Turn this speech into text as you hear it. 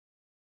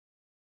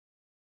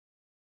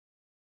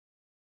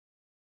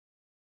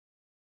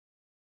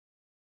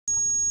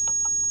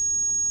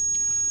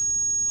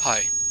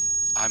Hi,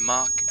 I'm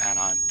Mark and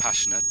I'm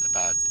passionate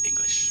about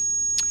English.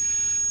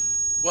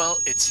 Well,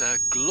 it's a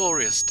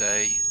glorious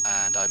day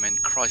and I'm in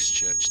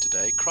Christchurch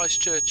today.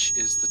 Christchurch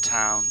is the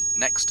town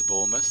next to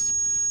Bournemouth.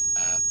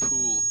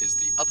 Poole is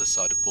the other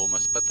side of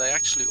Bournemouth, but they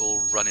actually all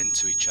run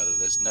into each other.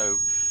 There's no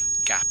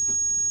gap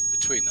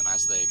between them.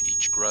 As they've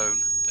each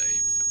grown,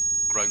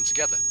 they've grown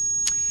together.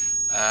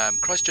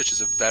 Christchurch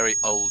is a very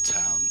old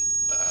town,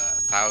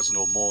 1,000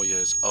 or more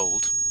years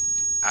old,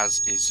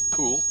 as is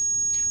Poole.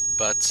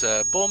 But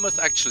Bournemouth,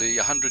 actually,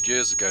 100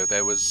 years ago,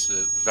 there was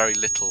very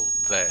little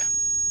there,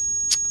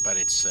 but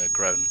it's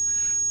grown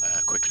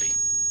quickly.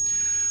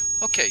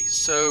 Okay,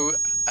 so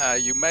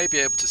you may be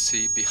able to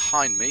see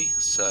behind me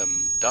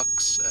some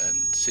ducks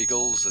and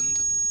seagulls and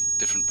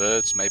different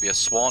birds, maybe a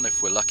swan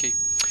if we're lucky.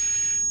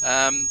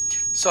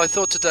 So I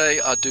thought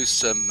today I'd do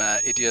some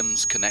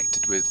idioms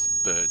connected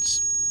with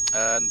birds.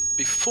 And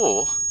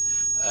before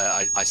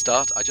I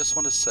start, I just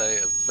want to say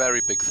a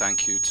very big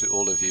thank you to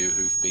all of you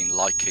who've been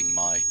liking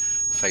my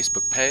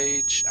Facebook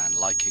page and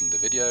liking the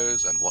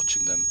videos and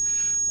watching them.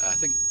 I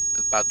think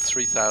about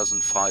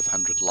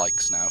 3,500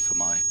 likes now for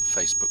my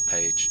Facebook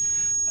page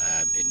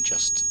in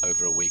just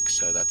over a week,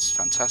 so that's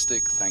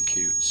fantastic. Thank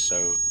you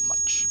so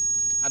much.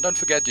 And don't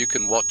forget, you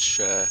can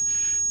watch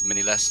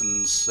mini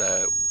lessons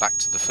back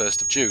to the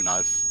 1st of June.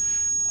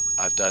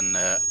 I've done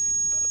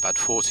about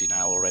 40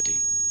 now already,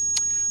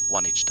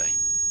 one each day.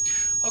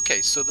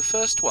 Okay, so the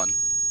first one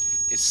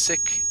is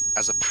sick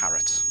as a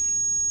parrot.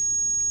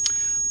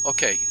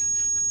 Okay,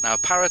 now a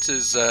parrot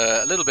is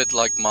a little bit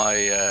like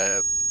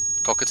my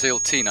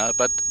cockatiel Tina,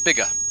 but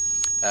bigger,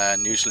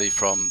 and usually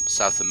from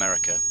South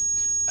America,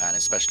 and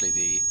especially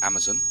the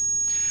Amazon.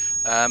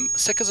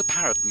 Sick as a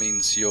parrot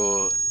means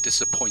you're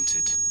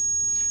disappointed.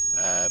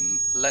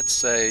 Let's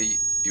say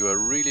you are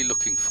really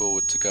looking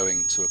forward to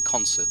going to a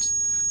concert,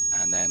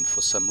 and then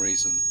for some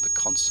reason the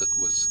concert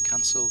was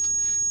cancelled.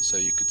 So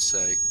you could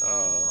say,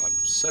 oh,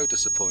 I'm so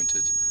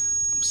disappointed,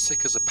 I'm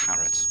sick as a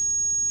parrot.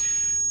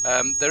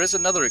 There is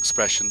another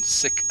expression,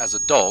 sick as a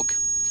dog,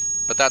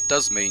 but that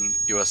does mean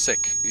you are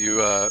sick,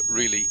 you are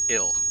really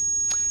ill.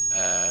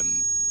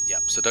 Yeah,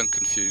 so don't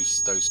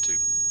confuse those two.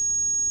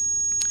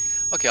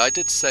 Okay, I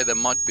did say there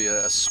might be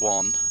a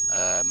swan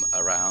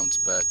around,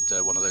 but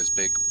one of those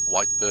big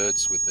white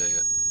birds with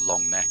the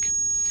long neck.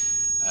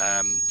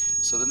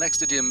 So the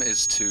next idiom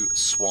is to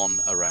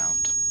swan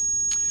around.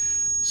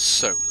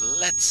 So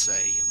let's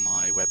say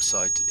my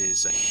website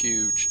is a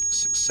huge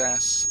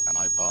success and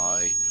I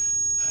buy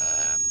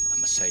a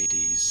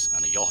Mercedes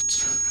and a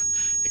yacht,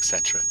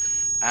 etc.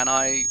 And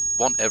I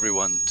want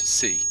everyone to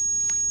see.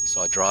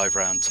 So I drive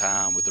around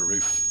town with the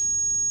roof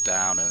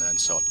down and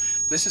so on.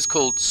 This is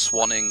called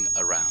swanning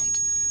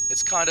around.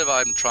 It's kind of,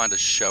 I'm trying to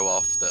show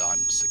off that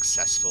I'm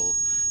successful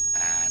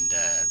and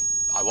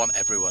I want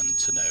everyone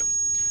to know.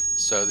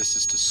 So this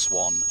is to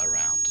swan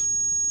around.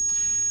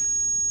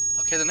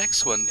 Okay, the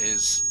next one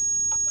is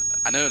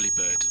an early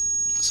bird.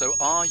 So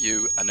are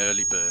you an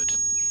early bird?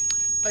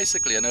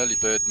 Basically, an early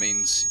bird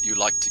means you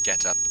like to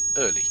get up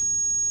early.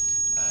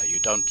 You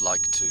don't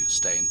like to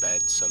stay in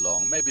bed so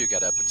long. Maybe you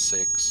get up at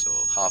 6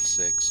 or half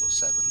 6 or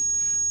 7.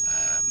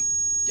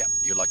 Yeah,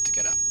 you like to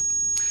get up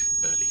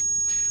early.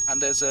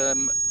 And there's a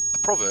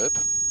proverb,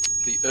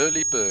 the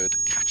early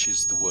bird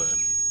catches the worm.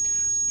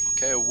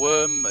 Okay, a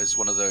worm is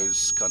one of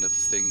those kind of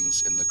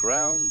things in the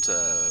ground.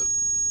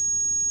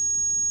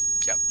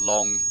 Yeah,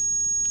 long,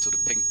 sort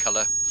of pink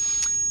colour,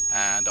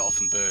 and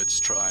often birds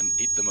try and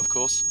eat them, of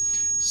course.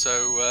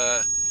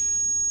 So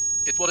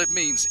what it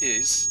means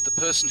is the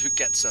person who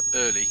gets up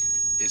early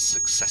is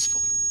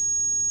successful.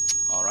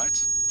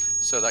 Alright,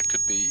 so that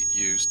could be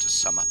used to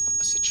sum up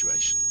a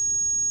situation.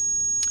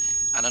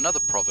 And another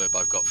proverb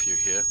I've got for you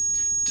here,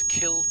 to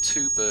kill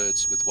two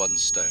birds with one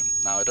stone.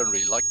 Now I don't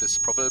really like this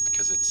proverb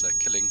because it's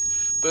killing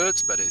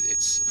birds, but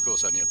it's of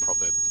course only a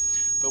proverb.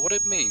 But what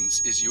it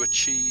means is you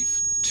achieve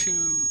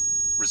two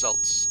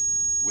results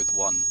with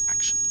one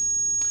action.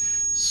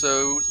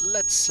 So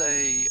let's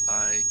say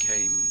I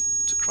came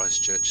to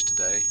Christchurch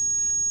today,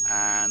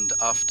 and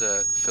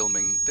after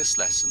filming this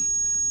lesson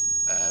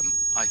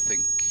I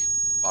think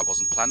I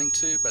wasn't planning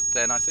to, but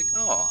then I think,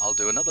 oh, I'll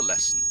do another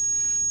lesson.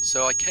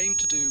 So I came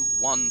to do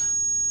one,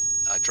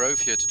 I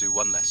drove here to do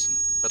one lesson,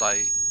 but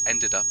I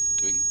ended up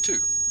doing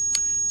two.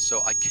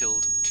 So I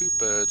killed two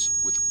birds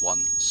with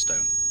one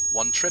stone.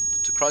 One trip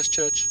to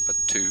Christchurch,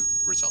 but two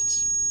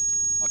results.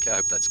 Okay, I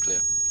hope that's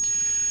clear.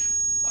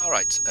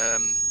 Alright,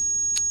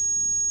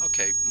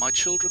 okay, my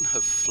children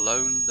have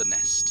flown the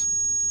nest.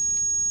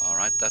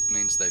 Alright, that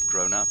means they've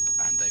grown up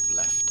and they've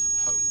left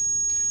home.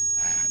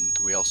 And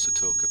we also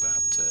talk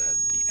about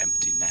the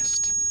empty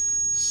nest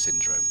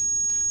syndrome.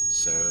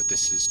 So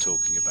this is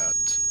talking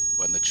about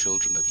when the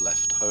children have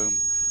left home,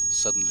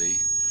 suddenly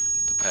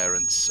the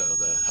parents, or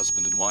the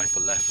husband and wife,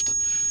 are left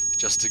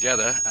just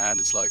together, and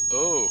it's like,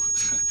 oh,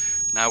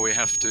 now we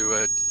have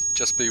to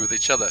just be with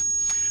each other.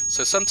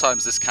 So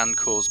sometimes this can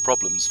cause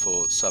problems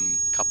for some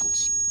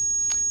couples.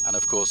 And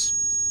of course,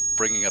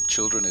 bringing up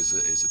children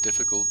is a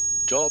difficult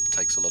job,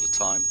 takes a lot of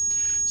time.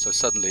 So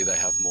suddenly they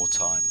have more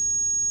time.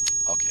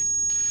 Okay.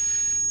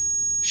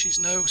 She's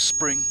no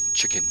spring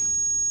chicken.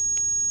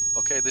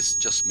 Okay, this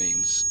just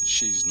means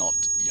she's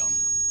not young.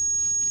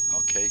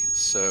 Okay,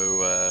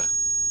 so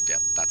yeah,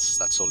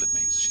 that's all it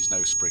means. She's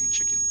no spring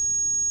chicken.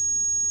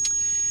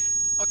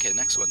 Okay,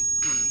 next one.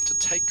 To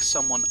take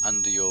someone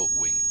under your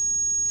wing.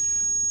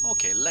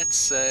 Okay, let's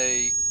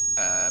say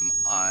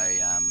I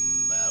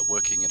am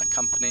working in a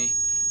company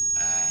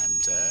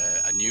and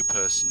a new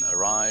person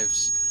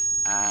arrives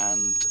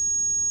and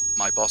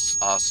my boss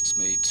asks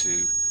me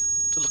to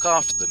look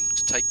after them,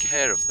 to take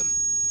care of them,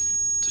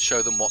 to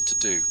show them what to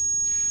do,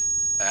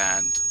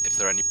 and if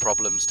there are any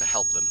problems, to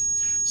help them.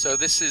 So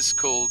this is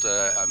called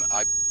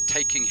I'm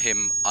taking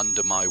him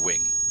under my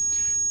wing,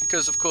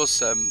 because of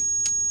course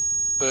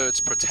birds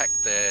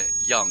protect their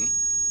young,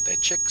 their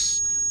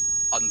chicks,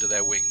 under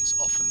their wings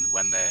often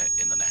when they're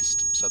in the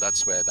nest. So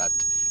that's where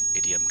that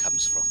idiom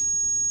comes from.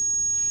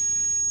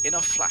 In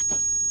a flap.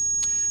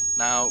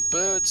 Now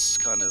birds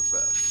kind of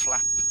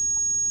flap.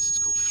 This is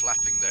called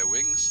flapping their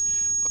wings.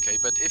 Okay,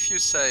 but if you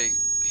say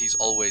he's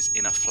always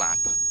in a flap,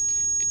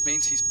 it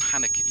means he's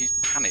panicking. He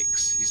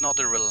panics. He's not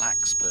a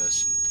relaxed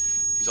person.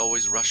 He's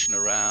always rushing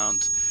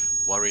around,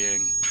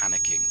 worrying,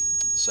 panicking.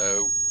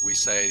 So we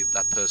say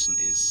that person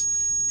is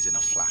in a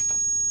flap,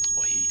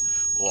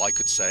 or I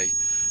could say,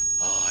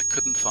 oh, I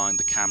couldn't find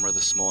the camera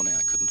this morning.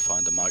 I couldn't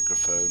find the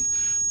microphone.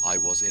 I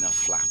was in a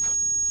flap.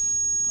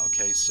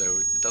 Okay, so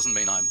it doesn't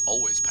mean I'm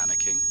always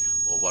panicking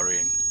or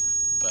worrying,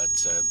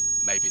 but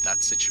maybe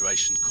that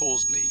situation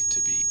caused me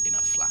to be in a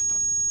flap.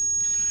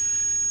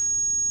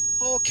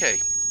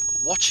 Okay,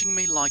 watching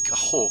me like a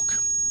hawk.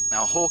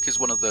 Now, a hawk is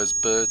one of those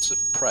birds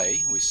of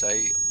prey, we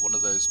say, one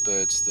of those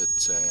birds that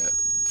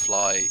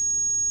fly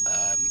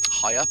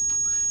high up,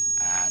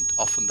 and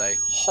often they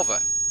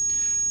hover.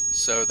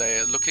 So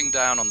they're looking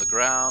down on the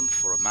ground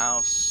for a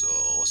mouse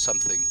or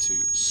something to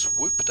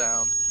swoop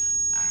down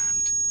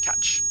and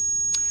catch.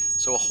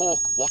 So a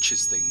hawk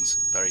watches things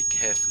very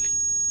carefully.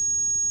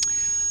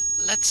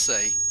 Let's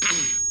say,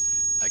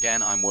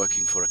 again, I'm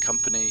working for a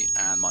company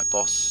and my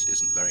boss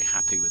isn't very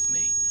happy with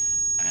me.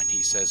 And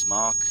he says,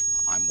 Mark,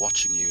 I'm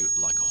watching you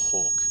like a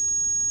hawk.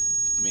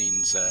 It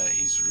means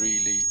he's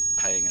really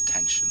paying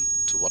attention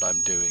to what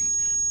I'm doing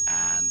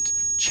and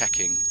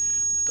checking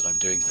that I'm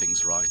doing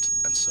things right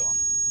and so on.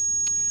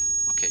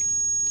 Okay,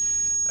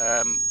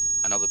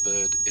 another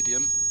bird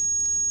idiom,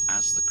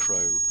 as the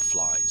crow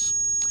flies.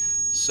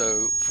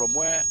 So from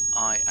where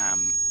I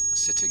am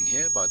sitting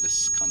here by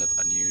this kind of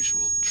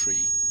unusual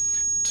tree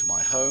to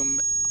my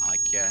home, I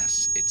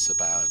guess it's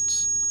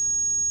about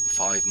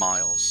 5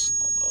 miles,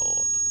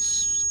 or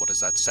what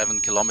is that, 7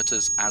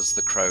 kilometers as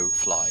the crow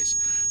flies.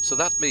 So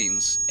that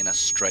means in a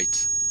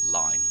straight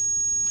line.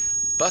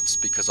 But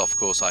because of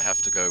course I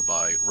have to go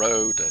by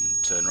road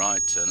and turn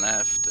right, turn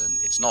left, and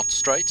it's not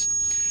straight,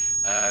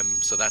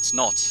 so that's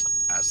not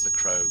as the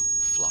crow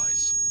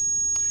flies.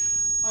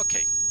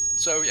 Okay,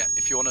 so yeah,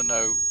 if you want to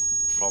know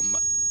from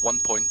one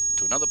point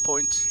to another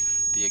point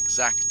the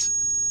exact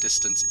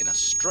distance in a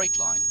straight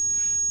line,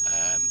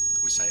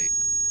 we say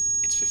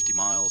it's 50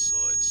 miles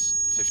or it's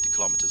 50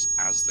 kilometers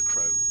as the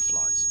crow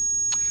flies.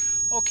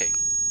 Okay,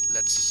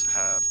 let's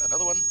have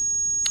another one.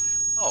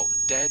 Oh,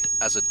 dead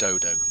as a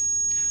dodo.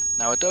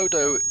 Now a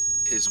dodo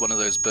is one of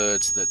those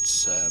birds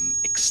that's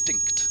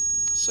extinct,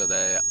 so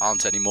there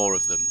aren't any more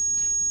of them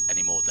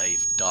anymore.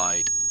 They've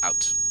died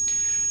out.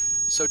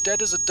 So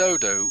dead as a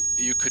dodo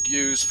you could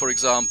use, for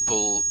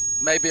example,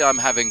 maybe I'm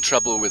having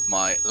trouble with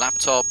my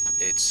laptop,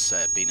 it's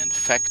been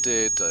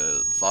infected,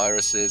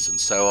 viruses and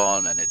so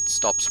on, and it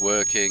stops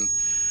working,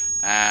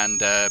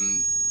 and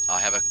I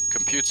have a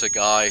computer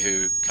guy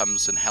who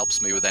comes and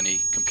helps me with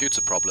any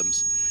computer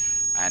problems,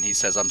 and he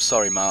says, I'm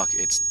sorry Mark,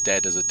 it's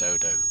dead as a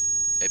dodo.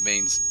 It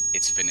means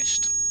it's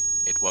finished.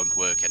 It won't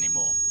work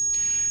anymore.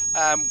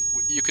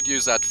 You could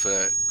use that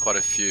for quite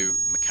a few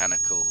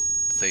mechanical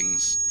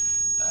things.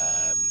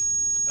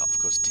 Of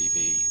course,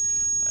 TV,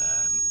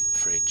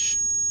 fridge,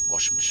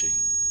 washing machine.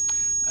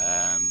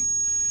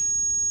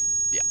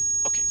 Yeah,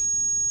 okay.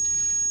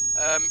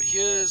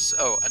 Here's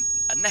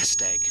a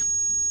nest egg.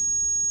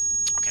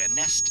 Okay, a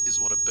nest is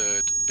what a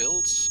bird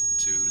builds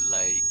to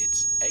lay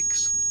its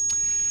eggs.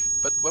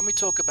 But when we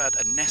talk about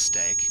a nest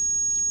egg,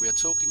 we are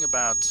talking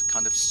about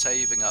kind of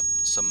saving up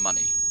some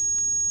money,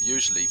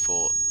 usually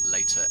for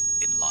later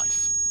in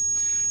life.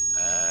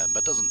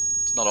 But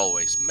it's not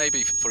always.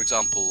 Maybe, for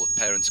example,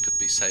 parents could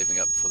be saving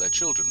up for their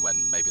children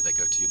when maybe they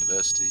go to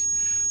university.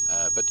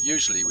 But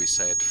usually we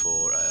say it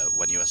for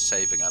when you are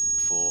saving up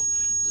for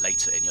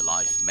later in your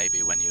life,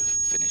 maybe when you've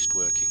finished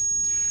working.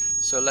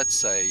 So let's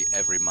say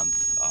every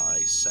month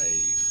I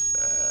save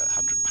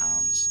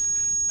 £100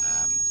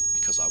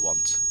 because I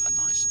want a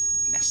nice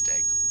nest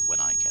egg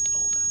when I get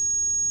older.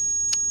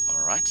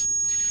 Alright,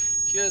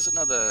 here's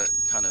another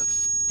kind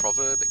of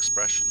proverb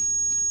expression.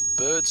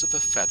 Birds of a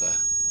feather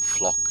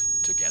flock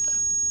together.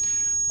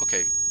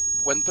 Okay,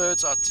 when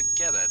birds are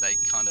together they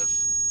kind of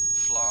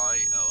fly,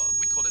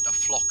 we call it a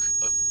flock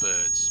of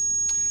birds.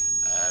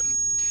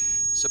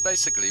 So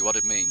basically what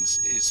it means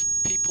is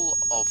people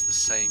of the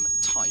same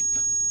type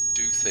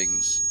do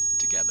things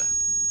together.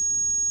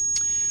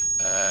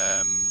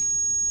 Um,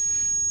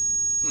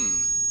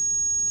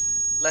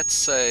 let's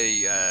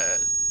say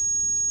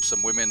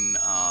some women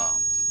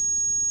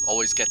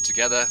always get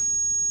together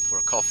for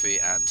a coffee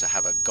and to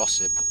have a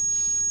gossip,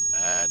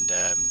 and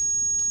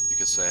you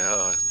could say,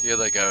 oh, here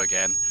they go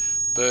again,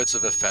 birds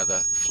of a feather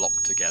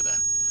flock together.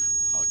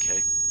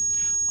 Okay,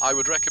 I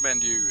would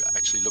recommend you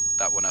actually look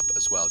that one up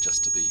as well,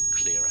 just to be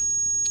clearer.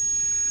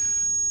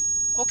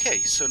 Okay,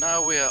 so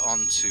now we're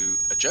on to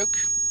a joke.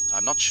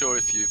 I'm not sure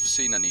if you've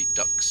seen any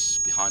ducks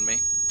behind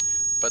me,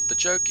 but the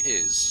joke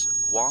is,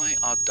 why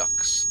are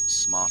ducks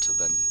smarter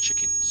than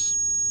chickens?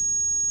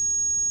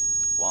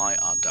 Why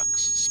are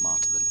ducks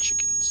smarter than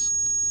chickens?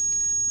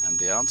 And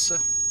the answer?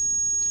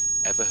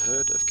 Ever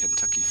heard of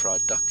Kentucky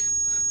Fried Duck?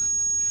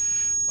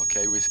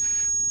 Okay,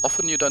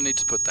 often you don't need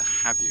to put the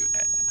have you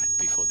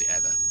before the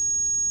ever.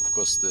 Of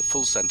course, the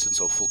full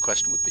sentence or full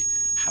question would be,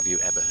 have you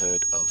ever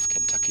heard of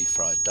Kentucky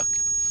Fried Duck?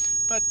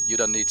 But you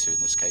don't need to in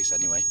this case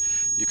anyway.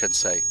 You can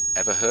say,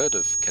 ever heard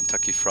of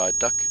Kentucky Fried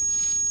Duck?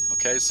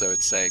 Okay, so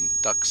it's saying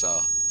ducks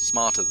are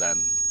smarter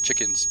than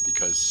chickens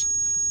because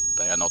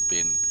they are not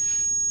being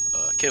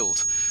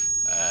killed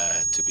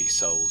to be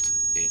sold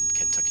in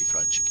Kentucky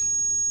Fried Chicken.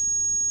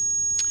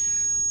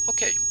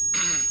 Okay,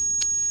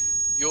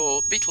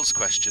 your Beatles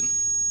question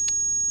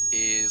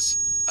is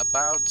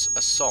about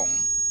a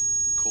song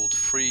called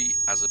Free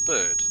as a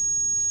Bird.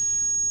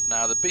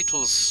 Now the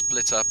Beatles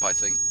split up, I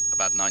think,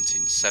 about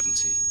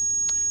 1970,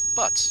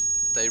 but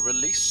they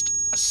released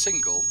a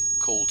single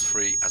called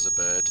Free as a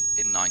Bird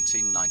in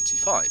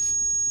 1995.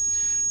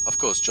 Of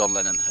course, John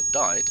Lennon had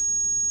died,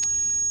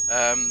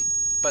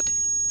 but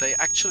they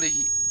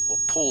actually,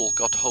 Paul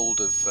got hold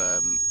of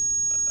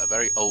a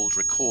very old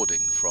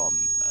recording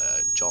from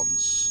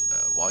John's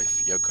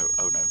wife, Yoko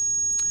Ono.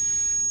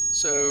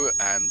 So,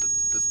 and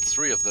the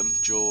three of them,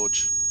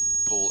 George,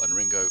 Paul and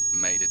Ringo,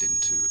 made it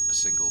into a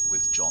single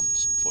with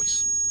John's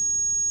voice.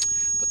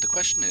 But the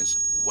question is,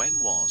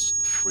 when was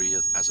Free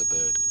as a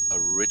Bird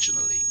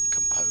originally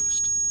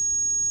composed?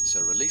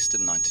 So released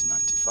in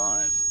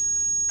 1995,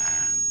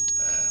 and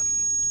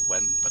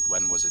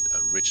when was it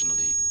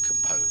originally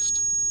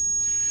composed?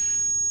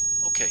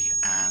 Okay,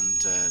 and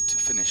to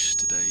finish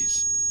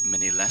today's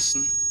mini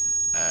lesson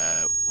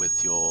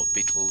with your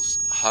Beatles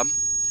hum.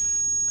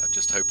 I'm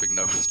just hoping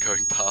no one's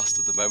going past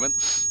at the moment.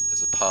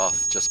 There's a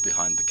path just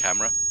behind the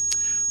camera.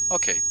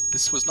 Okay,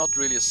 this was not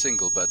really a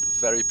single, but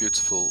very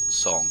beautiful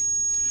song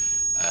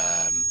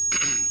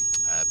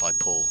by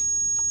Paul.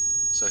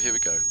 So here we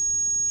go.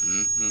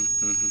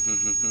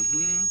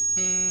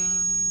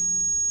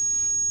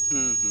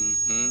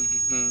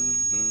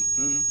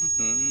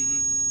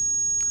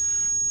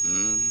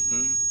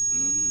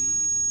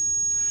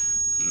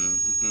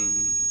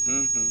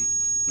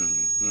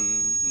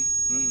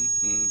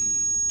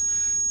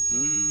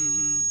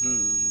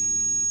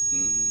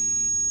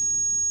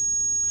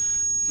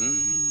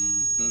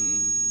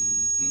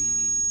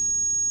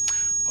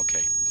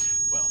 Okay,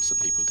 well, some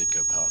people did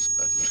go past,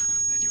 but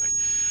anyway.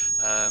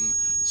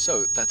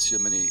 So that's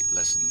your mini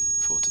lesson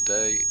for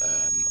today.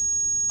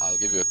 I'll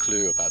give you a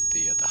clue about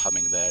the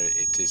humming there.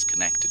 It is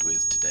connected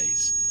with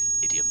today's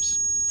idioms.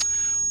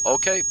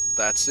 Okay,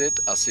 that's it.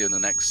 I'll see you in the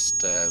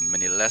next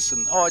mini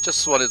lesson. Oh, I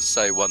just wanted to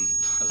say one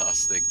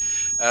last thing.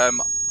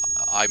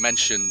 I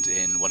mentioned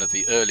in one of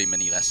the early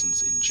mini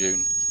lessons in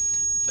June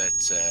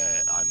that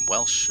I'm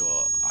Welsh,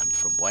 or I'm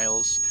from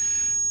Wales,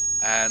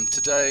 and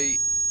today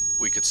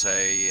we could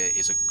say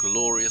is a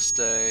glorious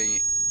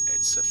day.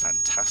 It's a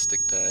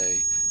fantastic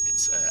day.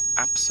 It's an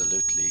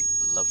absolutely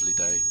lovely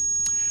day.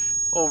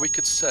 Or we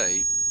could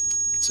say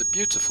it's a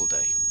beautiful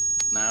day.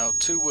 Now,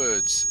 two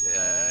words,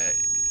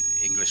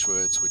 English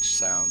words, which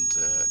sound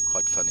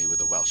quite funny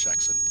with a Welsh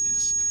accent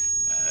is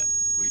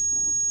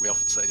we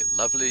often say it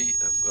lovely.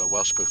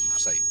 Welsh people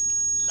say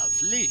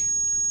lovely,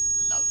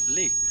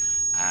 lovely,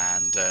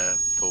 and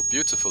for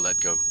beautiful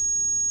they'd go,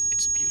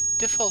 it's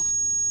beautiful,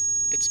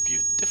 it's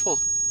beautiful.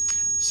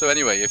 So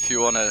anyway, if you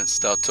want to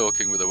start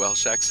talking with a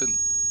Welsh accent,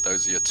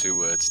 those are your two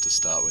words to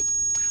start with.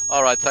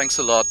 Alright, thanks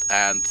a lot,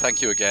 and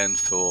thank you again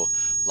for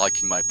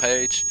liking my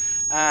page.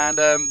 And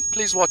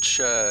please watch,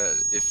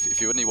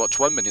 if you only watch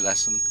one mini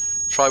lesson,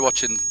 try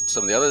watching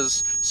some of the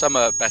others. Some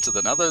are better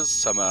than others,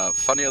 some are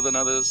funnier than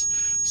others,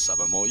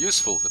 some are more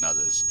useful than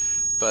others.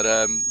 But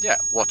yeah,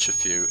 watch a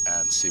few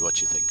and see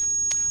what you think.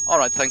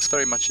 Alright, thanks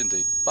very much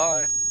indeed.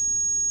 Bye.